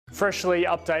Freshly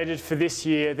updated for this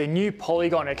year, the new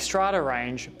Polygon Xtrada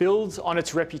range builds on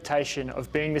its reputation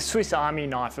of being the Swiss Army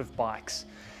knife of bikes.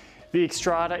 The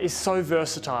Xtrada is so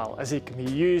versatile as it can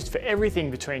be used for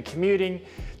everything between commuting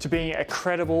to being a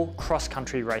credible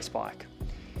cross-country race bike.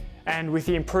 And with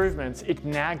the improvements, it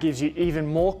now gives you even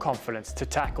more confidence to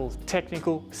tackle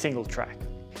technical single track.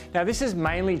 Now this is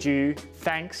mainly due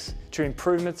thanks to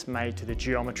improvements made to the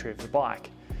geometry of the bike.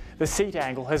 The seat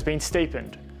angle has been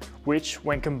steepened, which,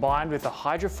 when combined with a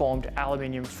hydroformed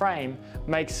aluminium frame,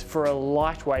 makes for a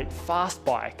lightweight, fast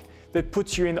bike that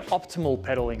puts you in the optimal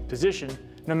pedaling position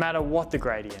no matter what the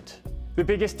gradient. The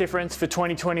biggest difference for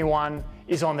 2021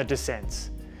 is on the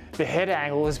descents. The head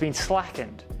angle has been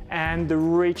slackened and the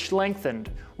reach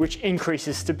lengthened, which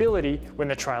increases stability when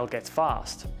the trail gets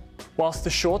fast. Whilst the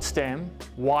short stem,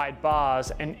 wide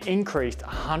bars and increased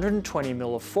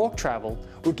 120mm of fork travel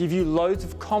will give you loads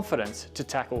of confidence to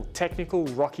tackle technical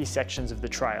rocky sections of the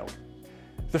trail.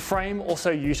 The frame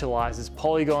also utilises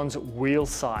Polygon's wheel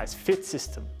size fit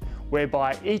system,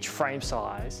 whereby each frame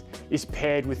size is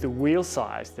paired with the wheel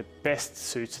size that best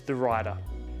suits the rider.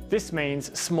 This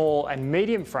means small and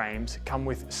medium frames come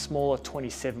with smaller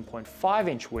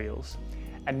 27.5-inch wheels,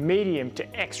 and medium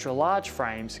to extra large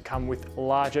frames come with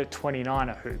larger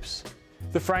 29er hoops.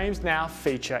 The frames now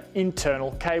feature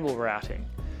internal cable routing,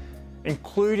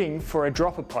 including for a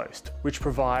dropper post, which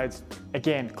provides,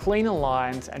 again, cleaner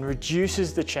lines and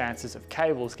reduces the chances of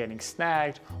cables getting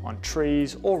snagged on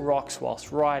trees or rocks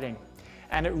whilst riding.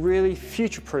 And it really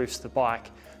future-proofs the bike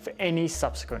for any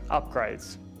subsequent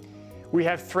upgrades. We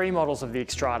have 3 models of the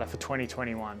Xtrada for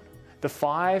 2021, the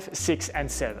 5, 6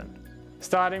 and 7.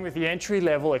 Starting with the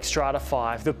entry-level Xtrada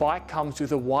 5, the bike comes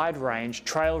with a wide-range,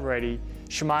 trail-ready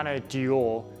Shimano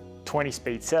Dior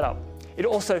 20-speed setup. It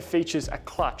also features a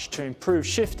clutch to improve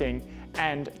shifting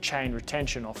and chain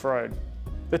retention off-road.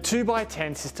 The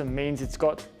 2x10 system means it's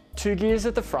got 2 gears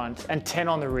at the front and 10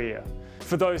 on the rear.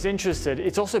 For those interested,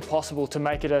 it's also possible to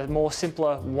make it a more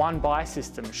simpler 1x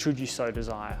system should you so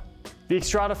desire. The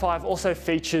Xtrada 5 also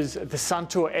features the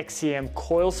Suntour XCM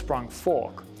coil-sprung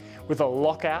fork with a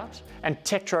lockout and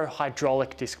Tektro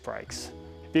hydraulic disc brakes.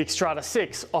 The Xtrada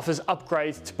 6 offers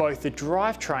upgrades to both the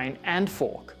drivetrain and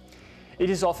fork. It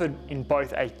is offered in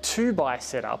both a 2x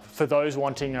setup for those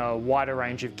wanting a wider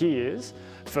range of gears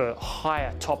for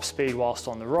higher top speed whilst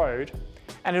on the road,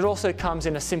 and it also comes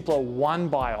in a simpler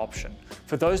 1x option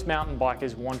for those mountain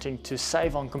bikers wanting to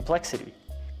save on complexity.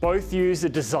 Both use the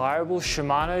desirable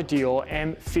Shimano Dior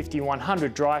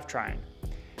M5100 drivetrain,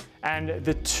 and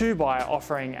the 2x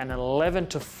offering an 11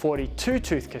 to 42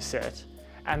 tooth cassette,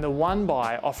 and the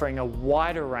 1x offering a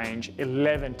wider range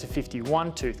 11 to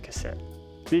 51 tooth cassette.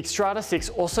 The Xtrada 6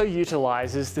 also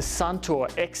utilises the Suntour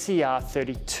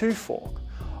XCR32 fork,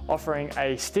 offering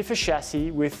a stiffer chassis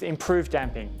with improved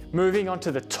damping. Moving on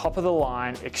to the top of the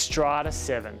line Xtrada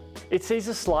 7. It sees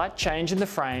a slight change in the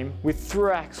frame with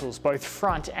through axles both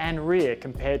front and rear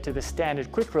compared to the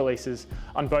standard quick releases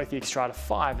on both the Xtrada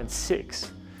 5 and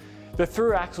 6. The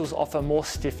through axles offer more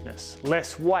stiffness,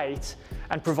 less weight,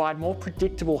 and provide more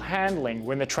predictable handling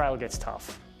when the trail gets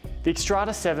tough. The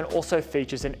Xtrada 7 also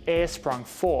features an air-sprung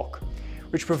fork,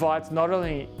 which provides not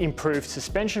only improved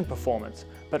suspension performance,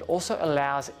 but also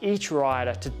allows each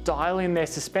rider to dial in their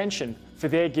suspension for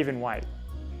their given weight.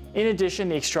 In addition,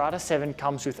 the Xtrada 7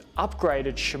 comes with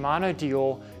upgraded Shimano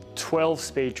Dior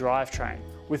 12-speed drivetrain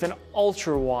with an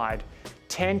ultra-wide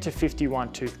 10 to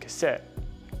 51 tooth cassette.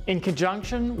 In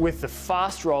conjunction with the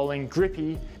fast-rolling,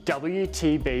 grippy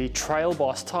WTB Trail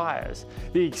Boss tyres,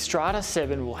 the Xtrada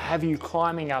 7 will have you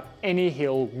climbing up any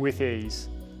hill with ease.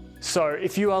 So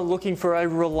if you are looking for a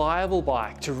reliable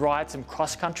bike to ride some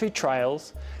cross-country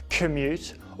trails,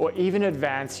 commute, or even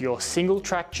advance your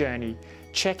single-track journey,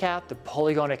 check out the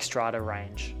Polygon Xtrada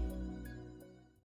range.